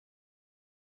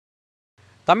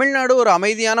தமிழ்நாடு ஒரு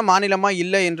அமைதியான மாநிலமா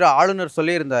இல்லை என்று ஆளுநர்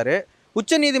சொல்லியிருந்தாரு.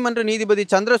 உச்சநீதிமன்ற நீதிபதி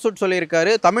chandrachud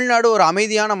சொல்லியிருக்காரு, தமிழ்நாடு ஒரு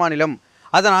அமைதியான மாநிலம்,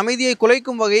 அதன் அமைதியை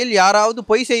குலைக்கும் வகையில் யாராவது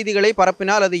பொய் செய்திகளை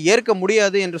பரப்பினால் அதை ஏற்க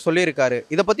முடியாது என்று சொல்லியிருக்காரு.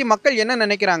 இதை பற்றி மக்கள் என்ன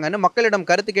நினைக்கிறாங்கன்னு மக்களிடம்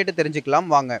கருத்து கேட்டு தெரிஞ்சுக்கலாம்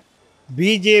வாங்க.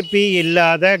 பிஜேபி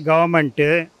இல்லாத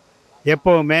கவர்மெண்ட்டு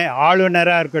எப்போவுமே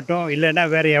ஆளுநராக இருக்கட்டும் இல்லைன்னா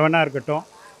வேறு எவனாக இருக்கட்டும்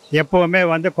எப்போவுமே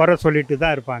குறை சொல்லிட்டு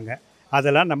தான் இருப்பாங்க.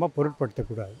 அதெல்லாம் நம்ம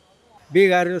பொருட்படுத்தக்கூடாது.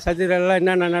 பீகார் சத்திரெல்லாம்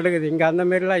என்னென்ன நடக்குது, இங்கே அந்த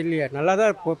மாரிலாம் இல்லையா, நல்லா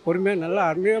தான் பொறுமையாக நல்லா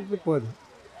அருமையாக போகுது,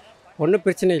 ஒன்றும்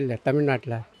பிரச்சனை இல்லை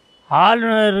தமிழ்நாட்டில்.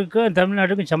 ஆளுநருக்கும்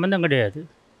தமிழ்நாட்டுக்கும் சம்மந்தம் கிடையாது,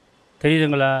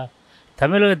 தெரியுதுங்களா?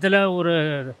 தமிழகத்தில் ஒரு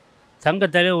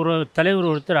தலைவர்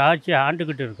ஒருத்தர் ஆட்சி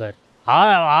ஆண்டுக்கிட்டு இருக்கார்.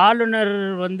 ஆளுநர்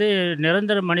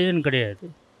நிரந்தர மனிதன் கிடையாது,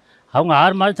 அவங்க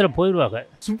 6 மாதத்தில் போயிடுவாங்க.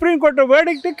 சுப்ரீம் கோர்ட்டு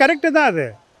வேர்டிக்ட்டு கரெக்டு தான். அது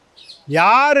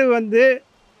யார்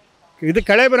இது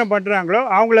கலைபுரம் பண்ணுறாங்களோ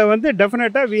அவங்கள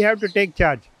டெஃபினட்டாக we have to take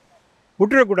charge,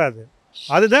 விட்டுறக்கூடாது.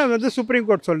 அதுதான் சுப்ரீம்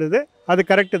கோர்ட் சொல்லுது, அது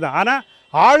கரெக்டு தான். ஆனால்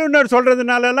ஆளுநர்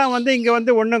சொல்கிறதுனாலலாம் இங்கே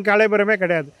ஒன்றும் கலைபுரமே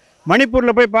கிடையாது.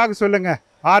 மணிப்பூரில் போய் பார்க்க சொல்லுங்கள்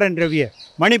rnraviயை,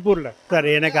 மணிப்பூரில். சார்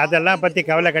எனக்கு அதெல்லாம் பற்றி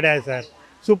கவலை கிடையாது சார்.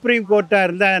 சுப்ரீம் கோர்ட்டாக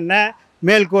இருந்தால் என்ன,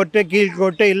 மேல் கோர்ட்டு கீழ்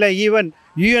கோர்ட்டு இல்லை ஈவன்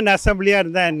யூஎன் அசம்பிளியாக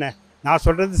இருந்தால் என்ன, நான்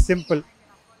சொல்கிறது சிம்பிள்.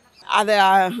 அது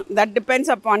தட்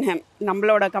டிபெண்ட்ஸ் அப்பான் ஹிம்,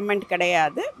 நம்மளோட கமெண்ட்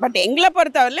கிடையாது. பட் எங்களை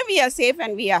பொறுத்தவரையில் we are safe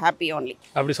and we are happy only.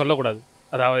 அப்படி சொல்லக்கூடாது,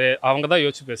 அதாவது அவங்க தான்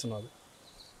யோசிச்சு பேசணும். அது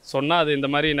சொன்னால் அது இந்த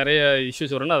மாதிரி நிறைய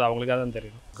இஷ்யூஸ் வரும்னு அது அவங்களுக்காக தான்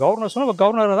தெரியும். கவர்னர் சொன்னால்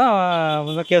கவர்னரை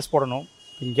தான் கேஸ் போடணும்.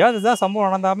 எங்கேயாவது தான் சம்பவம்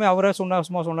நடந்தாமல் அவரே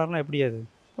சும்மா சொன்னார்னா எப்படி? அது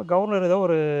இப்போ கவர்னர் ஏதோ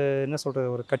ஒரு என்ன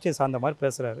சொல்கிறது, ஒரு கட்சியை சார்ந்த மாதிரி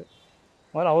பேசுகிறாரு,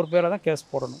 முதல்ல அவர் பேரில் தான் கேஸ்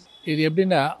போடணும். இது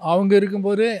எப்படின்னா அவங்க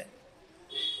இருக்கும்போது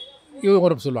இவங்க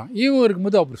ஒரு சொல்லுவாங்க, இவங்க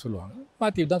இருக்கும்போது அப்படி சொல்லுவாங்க,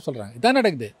 மாற்றி தான் சொல்கிறாங்க. இதான்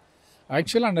நடக்குது.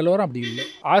 ஆக்சுவலாக நிலவரம் அப்படி இல்லை,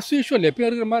 ஆஸ் யூஷுவல் எப்பயும்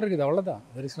இருக்கிற மாதிரி இருக்குது, அவ்வளோதான்.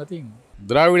 There is nothing.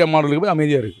 திராவிட மாடலுக்கு போய்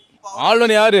அமைதியாக இருக்குது.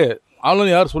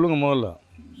 ஆளுநர் யார் சொல்லுங்கள் முதல்ல?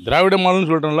 திராவிட மாடல்னு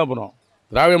சொல்லிட்டோம்ல, அப்புறம்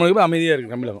திராவிட மாடலுக்கு போய் அமைதியாக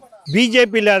இருக்குது தமிழகம்.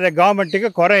 பிஜேபி இல்லாத கவர்மெண்ட்டுக்கு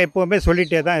குறை எப்போவுமே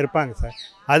சொல்லிகிட்டே தான் இருப்பாங்க சார்.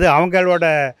 அது அவங்களோட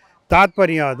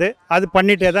தாத்பரியம், அது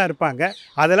பண்ணிகிட்டே தான் இருப்பாங்க.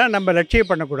 அதெல்லாம் நம்ம லட்சியம்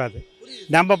பண்ணக்கூடாது.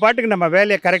 நம்ம பாட்டுக்கு நம்ம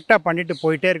வேலையை கரெக்டாக பண்ணிவிட்டு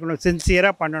போயிட்டே இருக்கணும்,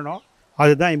 சின்சியராக பண்ணணும்,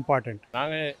 அதுதான் இம்பார்ட்டண்ட்.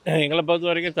 எங்களை பொறுத்த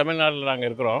வரைக்கும் தமிழ்நாட்டில் நாங்கள்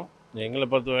இருக்கிறோம். எங்களை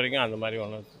பொறுத்த வரைக்கும் அந்த மாதிரி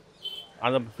ஒன்றும்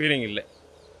அந்த ஃபீலிங் இல்லை.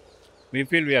 We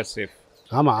feel we are safe.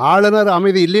 ஆமாம், ஆளுநர்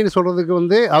அமைதி இல்லைன்னு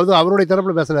சொல்கிறதுக்கு அது அவருடைய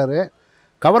தரப்பில் பேசுகிறாரு.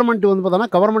 கவர்மெண்ட் பார்த்தோன்னா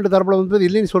கவர்மெண்ட் தரப்பில்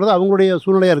இல்லைன்னு சொல்கிறது அவங்களுடைய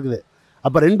சூழ்நிலையாக இருக்குது.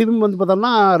 அப்போ ரெண்டுமே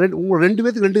பார்த்தோம்னா உங்கள் 2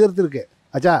 பேருக்கு 2 கருத்து இருக்குது.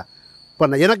 ஆச்சா, இப்போ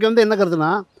எனக்கு என்ன கருத்துனா,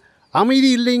 அமைதி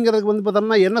இல்லைங்கிறதுக்கு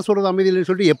பார்த்தோம்னா என்ன சொல்கிறது, அமைதி இல்லைன்னு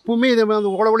சொல்லிட்டு எப்பவுமே இதை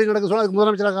ஓடவழி நடக்க சொல்ல அதுக்கு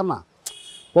முதலமைச்சராக காரணம்.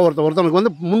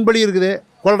 ஒருத்தவனுக்கு முன்படி இருக்குது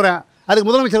கொள்கிறேன், அதுக்கு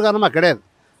முதலமைச்சர் காரணமாக கிடையாது.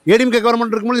 ஏடிஎம்கே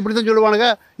கவர்மெண்ட் இருக்கும்போது இப்படி தான் சொல்லுவானுங்க.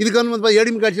 இதுக்கு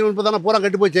ஏடிஎம்கே ஆட்சியில் பார்த்தோன்னா பூரா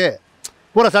கெட்டு போச்சு,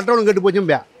 பூரா சட்டம் கெட்டு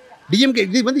போச்சும்பா. டிஎம்கே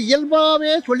இது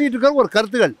இயல்பாகவே சொல்லிட்டு இருக்கிற ஒரு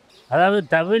கருத்துக்கள். அதாவது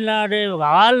தமிழ்நாடு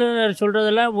ஆளுநர்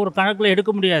சொல்கிறதெல்லாம் ஒரு கணக்கில்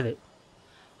எடுக்க முடியாது.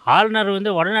 ஆளுநர்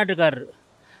வடநாட்டுக்காரர்.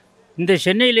 இந்த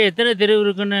சென்னையில் எத்தனை தெருவு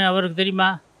இருக்குன்னு அவருக்கு தெரியுமா?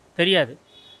 தெரியாது.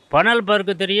 பனல்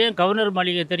பார்க்கு தெரியும், கவர்னர்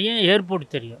மாளிகை தெரியும்,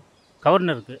 ஏர்போர்ட் தெரியும்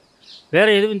கவர்னருக்கு,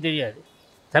 வேறு எதுவும் தெரியாது.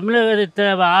 தமிழகத்தை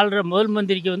ஆளுற முதல்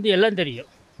மந்திரிக்கு எல்லாம் தெரியும்.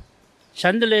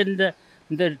 சந்தில்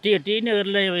இந்த டி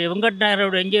நகரில் வெங்கட்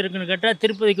நாயரோட எங்கே இருக்குன்னு கேட்டால்,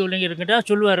 திருப்பதிக்கு எங்கே இருக்குன்னு கேட்டால்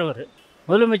சொல்லுவார், அவர்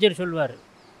முதலமைச்சர் சொல்லுவார்,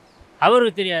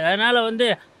 அவருக்கு தெரியாது. அதனால்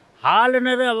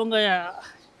ஆளுநர் அவங்க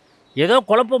ஏதோ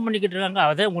குழப்பம் பண்ணிக்கிட்டு இருக்காங்க,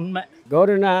 அதே உண்மை.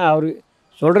 கவர்னர் அவர்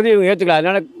சொல்கிறது இவங்க ஏற்றுக்கல,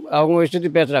 அதனால் அவங்க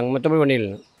இஷ்டத்துக்கு பேசுகிறாங்க, மற்றபடி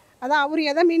பண்ணிடல. அதான் அவர்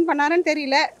எதை மீன் பண்ணாருன்னு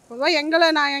தெரியல. பொதுவாக எங்களை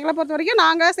பொறுத்த வரைக்கும்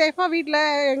நாங்கள் சேஃபாக வீட்டில்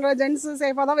எங்களை ஜென்ஸு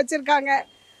சேஃபாக தான் வச்சுருக்காங்க.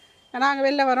 நாங்கள்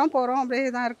வெளில வரோம் போகிறோம்,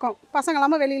 அப்படியே தான் இருக்கோம்.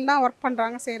 பசங்களாமல் வெளியில் தான் ஒர்க்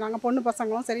பண்ணுறாங்க செய்கிறாங்க. பொண்ணு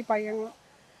பசங்களும் சரி பையங்களும்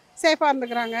சேஃபாக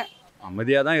இருந்துக்கிறாங்க.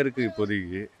 அமைதியாக தான் இருக்குது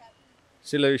இப்போதைக்கு.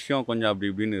 சில விஷயம் கொஞ்சம் அப்படி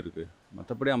இப்படின்னு இருக்குது,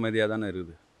 மற்றபடி அமைதியாக தானே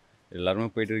இருக்குது. எல்லாருமே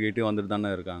போயிட்டு வந்துட்டு தானே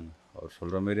இருக்காங்க. அவர்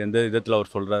சொல்கிற மாரி எந்த விதத்தில்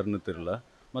அவர் சொல்கிறாருன்னு தெரியல,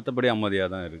 மற்றபடி அமைதியாக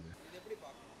தான் இருக்குது.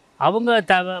 அவங்க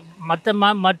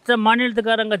மற்ற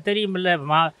மாநிலத்துக்காரங்க தெரியுமில்ல,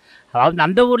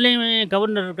 அந்த ஊர்லேயும்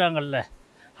கவர்னர் இருக்காங்கல்ல,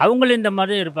 அவங்களும் இந்த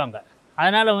மாதிரி இருப்பாங்க.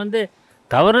 அதனால்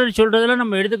கவர்னர் சொல்கிறதெல்லாம்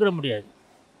நம்ம எடுத்துக்கிற முடியாது.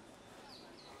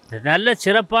 நல்ல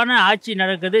சிறப்பான ஆட்சி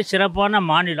நடக்குது, சிறப்பான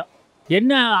மாநிலம்.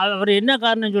 என்ன அவர் என்ன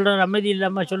காரணம் சொல்கிறார் அமைதி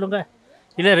இல்லாமல் சொல்லுங்கள்?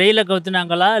 இல்லை ரயிலை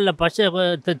கவுத்துனாங்களா, இல்லை பச்சை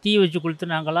தீ வச்சு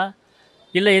கொளுத்துனாங்களா,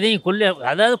 இல்லை எதையும்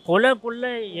அதாவது கொலை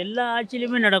எல்லா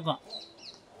ஆட்சியிலையுமே நடக்கும்.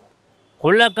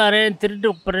 கொள்ளைக்காரன், திருட்டு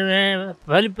பண்ணுறவன்,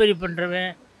 வழிப்பறி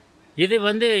பண்ணுறவன், இது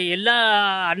எல்லா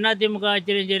அதிமுக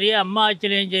ஆட்சியிலையும் சரி, அம்மா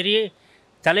ஆட்சியிலையும் சரி,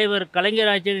 தலைவர்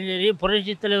கலைஞர் ஆட்சியிலையும் சரி,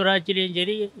 புரட்சி தலைவர் ஆட்சியிலையும்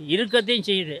சரி இருக்கத்தையும்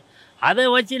செய்யுது. அதை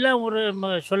வச்சுலாம்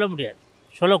சொல்ல முடியாது,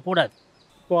 சொல்லக்கூடாது.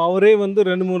 இப்போ அவரே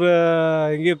 2-3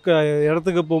 எங்கேயோ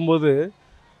இடத்துக்கு போகும்போது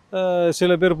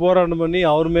சில பேர் போராட்டம் பண்ணி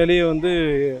அவர் மேலேயே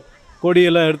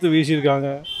கொடியெல்லாம் எடுத்து வீசியிருக்காங்க.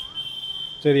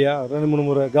 சரியா? 2-3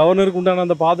 முறை கவர்னருக்கு உண்டான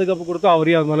அந்த பாதுகாப்பு கொடுத்து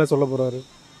அவரே அது மேலே சொல்ல போகிறாரு.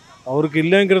 அவருக்கு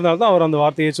இல்லைங்கிறதுனால தான் அவர் அந்த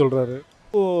வார்த்தையே சொல்கிறாரு.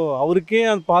 இப்போது அவருக்கே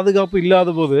அந்த பாதுகாப்பு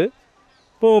இல்லாத போது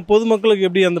இப்போது பொதுமக்களுக்கு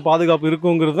எப்படி அந்த பாதுகாப்பு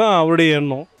இருக்குங்கிறது தான் அவருடைய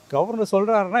எண்ணம். கவர்னர்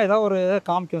சொல்கிறாருன்னா ஏதாவது ஒரு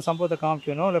காமிக்கணும், சம்பவத்தை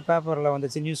காமிக்கணும், இல்லை பேப்பரில்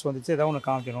வந்துச்சு நியூஸ் வந்துச்சு ஏதாவது ஒன்று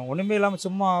காமிக்கணும். ஒன்றுமே இல்லாமல்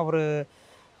சும்மா அவர்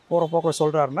போகிற போக்கில்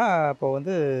சொல்கிறாருன்னா இப்போ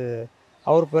வந்து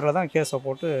அவர் பேரில் தான் கேஸை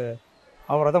போட்டு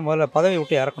அவரை தான் முதல்ல பதவி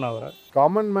விட்டு இறக்கணும். அவரை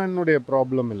காமன் மேனுடைய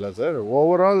ப்ராப்ளம் இல்லை சார்.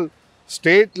 ஓவரால்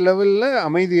ஸ்டேட் லெவலில்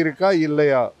அமைதி இருக்கா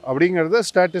இல்லையா அப்படிங்கிறத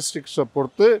ஸ்டாட்டிஸ்டிக்ஸை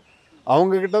பொறுத்து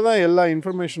அவங்கக்கிட்ட தான் எல்லா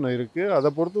இன்ஃபர்மேஷனும் இருக்குது. அதை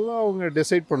பொறுத்து தான் அவங்க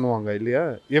டிசைட் பண்ணுவாங்க இல்லையா?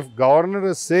 If governor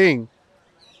is saying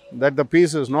that the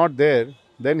peace is not there,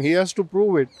 then he has to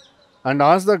prove it and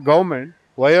ask the government,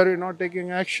 why are you not taking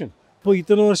action? இப்போ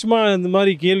இத்தனை வருஷமாக இந்த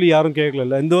மாதிரி கேள்வி யாரும்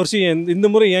கேட்கல. இந்த வருஷம் இந்த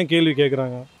முறை ஏன் கேள்வி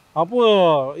கேட்குறாங்க?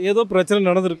 அப்போது ஏதோ பிரச்சனை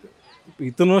நடந்திருக்கு. இப்போ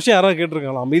இத்தனை வருஷம் யாராவது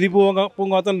கேட்டிருக்காங்களா? அமைதி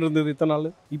பூங்காத்தான் இருந்தது இத்தனை நாள்.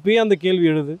 இப்போயே அந்த கேள்வி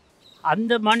எழுது.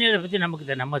 அந்த மாநிலத்தை பற்றி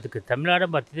நமக்கு தமிழ்நாடை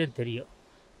பற்றி தான் தெரியும்.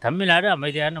 தமிழ்நாடு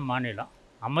அமைதியான மாநிலம்,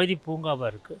 அமைதி பூங்காவாக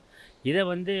இருக்குது. இதை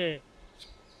வந்து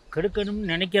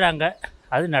கெடுக்கணும்னு நினைக்கிறாங்க,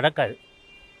 அது நடக்காது,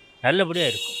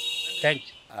 நல்லபடியாக இருக்கும்.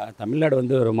 தேங்க்ஸ். தமிழ்நாடு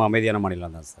வந்து ரொம்ப அமைதியான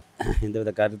மாநிலம் தான் சார்.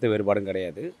 எந்தவித கருத்து வேறுபாடும்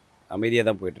கிடையாது, அமைதியாக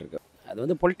தான் போயிட்டுருக்கு. அது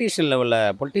வந்து பொலிட்டீஷியன் லெவலில்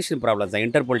பொலிட்டீஷியன் ப்ராப்ளம் தான்,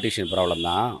 இன்டர் பொலிட்டீஷியன் ப்ராப்ளம்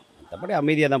தான். மற்றபடி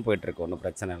அமைதியாக தான் போயிட்டுருக்கு, ஒன்றும்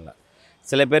பிரச்சனை இல்லை.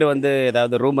 சில பேர் வந்து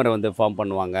ஏதாவது ரூமரை வந்து ஃபார்ம்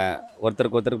பண்ணுவாங்க,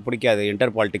 ஒருத்தருக்கு பிடிக்காது.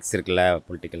 இன்டர் பாலிட்டிக்ஸ் இருக்குல்ல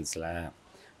பொலிட்டிக்கல்ஸில்,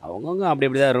 அவங்கவுங்க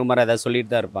அப்படி தான் ரூமரை ஏதாவது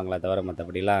சொல்லிட்டு தான் இருப்பாங்களே தவிர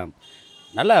மற்றபடிலாம்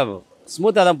நல்லா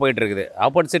ஸ்மூத்தாக தான் போயிட்டுருக்குது.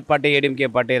 ஆப்போசிட் பார்ட்டி ஏடிஎம்கே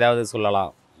பார்ட்டி ஏதாவது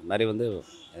சொல்லலாம், இந்த மாதிரி வந்து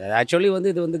ஆக்சுவலி வந்து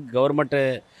இது வந்து கவர்மெண்ட்டு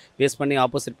பேஸ் பண்ணி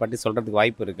ஆப்போசிட் பார்ட்டி சொல்கிறதுக்கு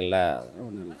வாய்ப்பு இருக்குல்ல.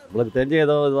 உங்களுக்கு தெரிஞ்ச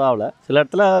ஏதோ இதுவாகல, சில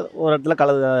இடத்துல ஒரு இடத்துல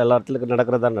எல்லா இடத்துலையும்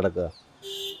நடக்கிறது தான் நடக்குது.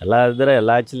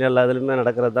 எல்லா ஆக்சுவலியும் எல்லா இதுலையுமே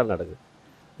நடக்கிறது தான் நடக்குது.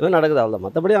 இதுவும் நடக்குது, அவ்வளோ.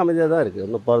 மற்றபடி அமைதியாக தான் இருக்குது.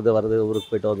 இன்னும் போகிறது வருது, ஊருக்கு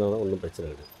போயிட்டு வந்தாலும் ஒன்றும் பிரச்சனை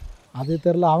இல்லை. அது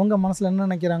தெரில, அவங்க மனசில் என்ன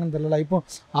நினைக்கிறாங்கன்னு தெரில. இப்போ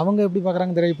அவங்க எப்படி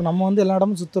பார்க்குறாங்கன்னு தெரியல. இப்போ நம்ம வந்து எல்லா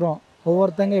இடமும் சுற்றுறோம்,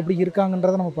 ஒவ்வொருத்தங்க எப்படி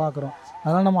இருக்காங்கன்றதை நம்ம பார்க்குறோம்.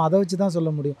 அதனால் நம்ம அதை வச்சு தான் சொல்ல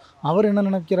முடியும். அவர் என்ன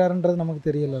நினைக்கிறாருன்றது நமக்கு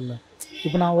தெரியலைல்ல.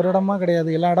 இப்போ நான் ஒரு இடமா கிடையாது,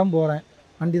 எல்லா இடம் போகிறேன்,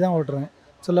 வண்டி தான் ஓட்டுறேன்.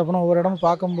 சொல்லப்போனால் ஒவ்வொரு இடமும்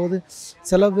பார்க்கும்போது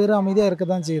சில பேர் அமைதியாக இருக்க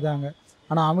தான் செய்தாங்க.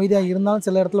 ஆனால் அமைதியாக இருந்தாலும்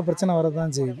சில இடத்துல பிரச்சனை வர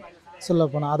தான் செய்யுது.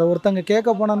 சொல்லப்போனால் அதை ஒருத்தங்க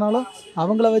கேட்க போனனாலும்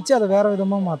அவங்கள வச்சு அதை வேறு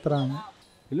விதமாக மாற்றுறாங்க.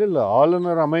 இல்லை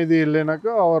ஆளுநர் அமைதி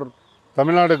இல்லைனாக்கா அவர்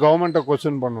தமிழ்நாடு கவர்மெண்ட்டை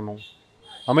கொஸ்டின் பண்ணணும்.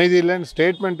 அமைதி இல்லைன்னு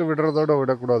ஸ்டேட்மெண்ட் விடுறதோட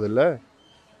விடக்கூடாது இல்லை.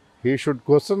 He should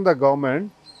question the government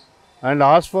and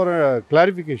ask for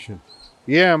clarification.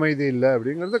 ஏன் அமைதி இல்லை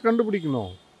அப்படிங்கிறத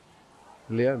கண்டுபிடிக்கணும்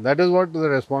இல்லையா? That is what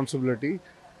the responsibility.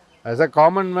 As a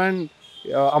common man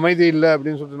அமைதி இல்லை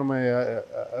அப்படின்னு சொல்லிட்டு நம்ம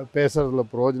பேசுகிறதுல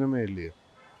பிரயோஜனமே இல்லையே,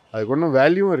 அதுக்கு ஒன்றும்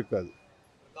வேல்யூவும் இருக்காது.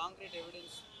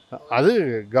 அது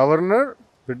governor,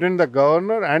 between the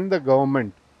governor and the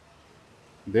government,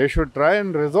 they should try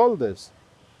and resolve this.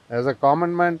 As a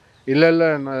common man, இல்லை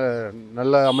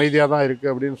நல்ல அமைதியாக தான்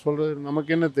இருக்குது அப்படின்னு சொல்கிறது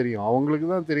நமக்கு என்ன தெரியும்? அவங்களுக்கு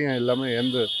தான் தெரியும் எல்லாமே.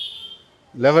 எந்த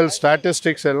லெவல்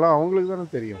ஸ்டாட்டிஸ்டிக்ஸ் எல்லாம் அவங்களுக்கு தானே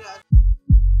தெரியும்.